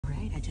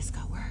just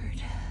got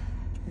word.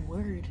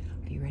 Word.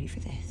 Are you ready for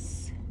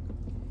this?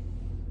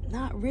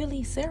 Not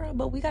really, Sarah,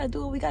 but we gotta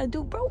do what we gotta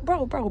do.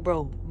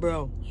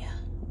 Bro. Yeah.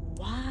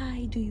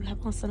 Why do you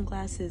have on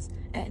sunglasses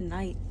at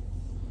night?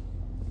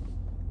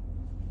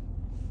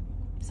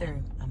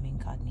 Sarah. I'm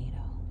incognito.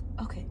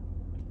 Okay.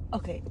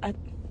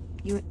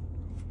 You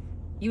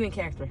in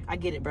character. I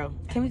get it, bro.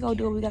 Can we go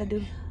do what we gotta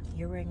do?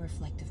 You're wearing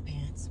reflective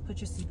pants.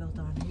 Put your seatbelt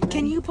on.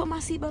 Can you put my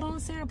seatbelt on,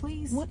 Sarah,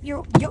 please? What?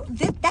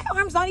 That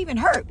arm's not even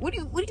hurt. What do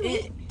you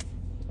mean?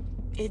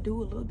 It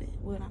do a little bit.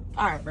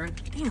 All right, bro.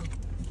 Damn.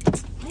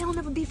 They'll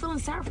never be feeling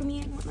sorry for me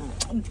and whatnot.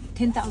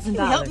 $10,000.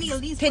 Help me at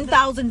least.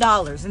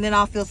 $10,000, and then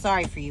I'll feel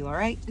sorry for you. All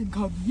right?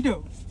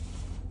 Incognito.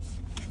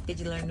 Did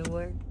you learn a new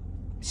word?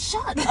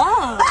 Shut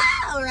up.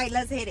 All right,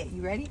 let's hit it.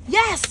 You ready?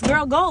 Yes,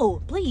 girl,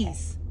 go,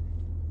 please.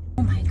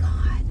 Oh my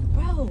God,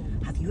 Bro.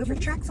 have you ever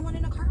tracked someone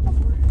in a car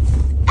before?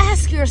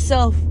 Ask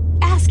yourself,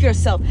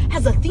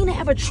 has Athena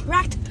ever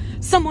tracked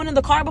someone in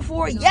the car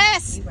before? No,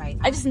 yes. you're right.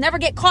 I just never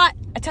get caught.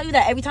 I tell you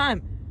that every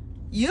time.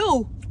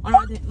 You.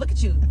 Look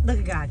at you. Look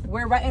at God.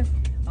 We're right in.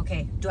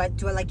 Okay. Do I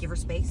like give her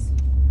space?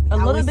 A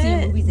little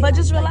bit, but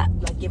just relax.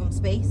 Like give them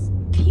space.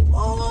 Keep.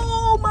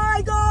 Oh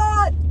my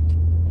God.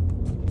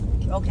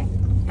 Okay.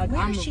 Like,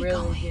 Where I'm is she really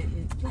going?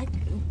 getting, like,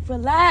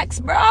 relax,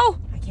 bro.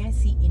 I can't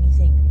see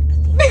anything.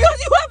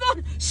 Because you have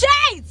on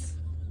shades.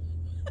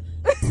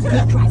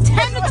 Good drive.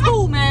 10 to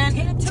 2, man.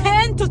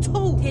 10 to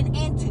 2. 10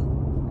 and 2.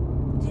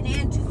 10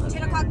 and 2.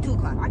 10 o'clock, 2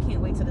 o'clock. I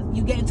can't wait till this.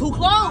 You getting too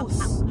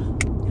close.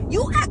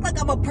 You act like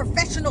I'm a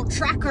professional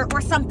tracker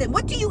or something.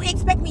 What do you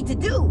expect me to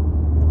do?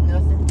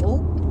 Nothing.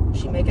 Oh,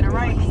 She making it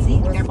right. I see.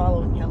 We're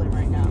following Helen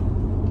right now.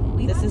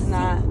 This is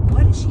not.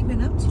 What has she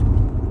been up to?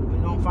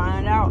 We're gonna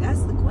find out.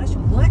 That's the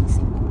question. What have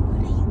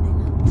you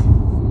been up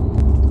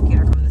to? Get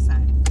her from the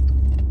side.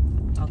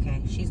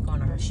 Okay, she's going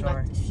to her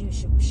store.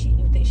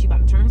 You think she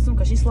about to turn soon?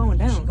 Cause she's slowing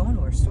down. She's going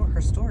to her store.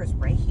 Her store is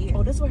right here.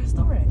 Oh, this is where her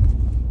store at.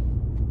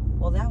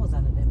 Well, that was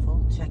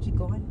uneventful. Should I keep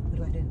going? What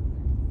do I do?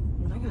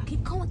 No,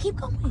 keep going.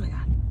 Oh my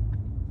God.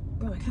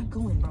 Bro, keep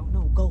going, bro.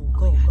 No, go.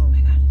 Oh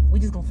my God. We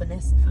just gonna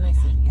finesse it.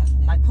 Yep.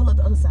 Like, pull up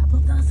the other side. Pull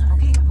up the other side.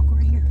 Okay, I'm gonna go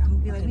right here. I'm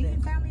gonna be like, Okay, we then.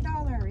 in Family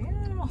Dollar.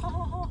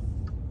 Yeah.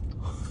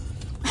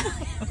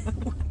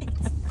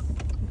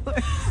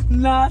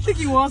 Nah, I think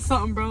you want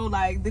something, bro.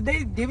 Like, did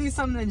they give you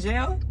something in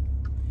jail?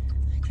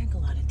 I drink a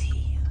lot of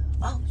tea.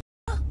 Oh,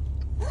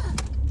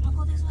 I'll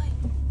go this way.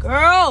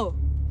 Girl.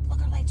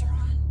 Look, her lights are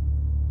on.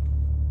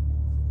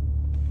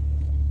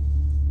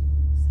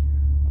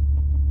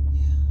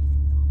 Yeah.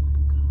 Oh my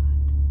God.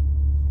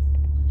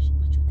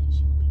 What you think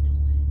she gonna be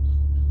doing?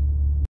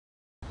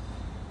 Oh no.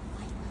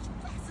 My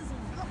glasses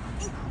are up.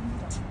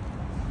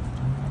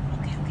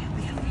 Okay.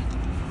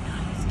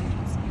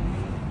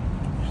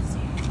 I see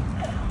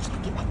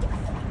it. Get back.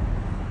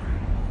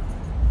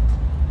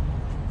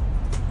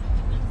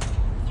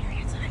 You're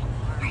inside.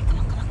 All right, come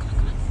on.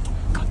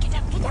 Go, get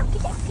down.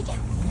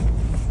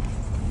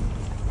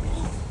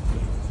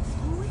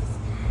 Who is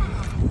that?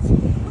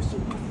 What's she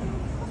doing?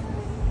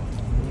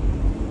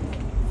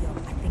 Yo,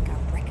 I think I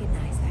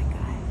recognize that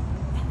guy.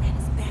 That man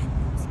is bad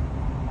news.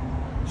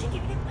 She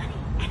giving him money.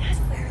 And I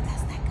swear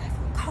that's that guy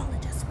from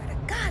college. I swear to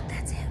God,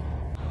 that's him.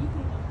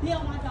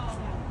 Bail my dog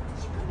out.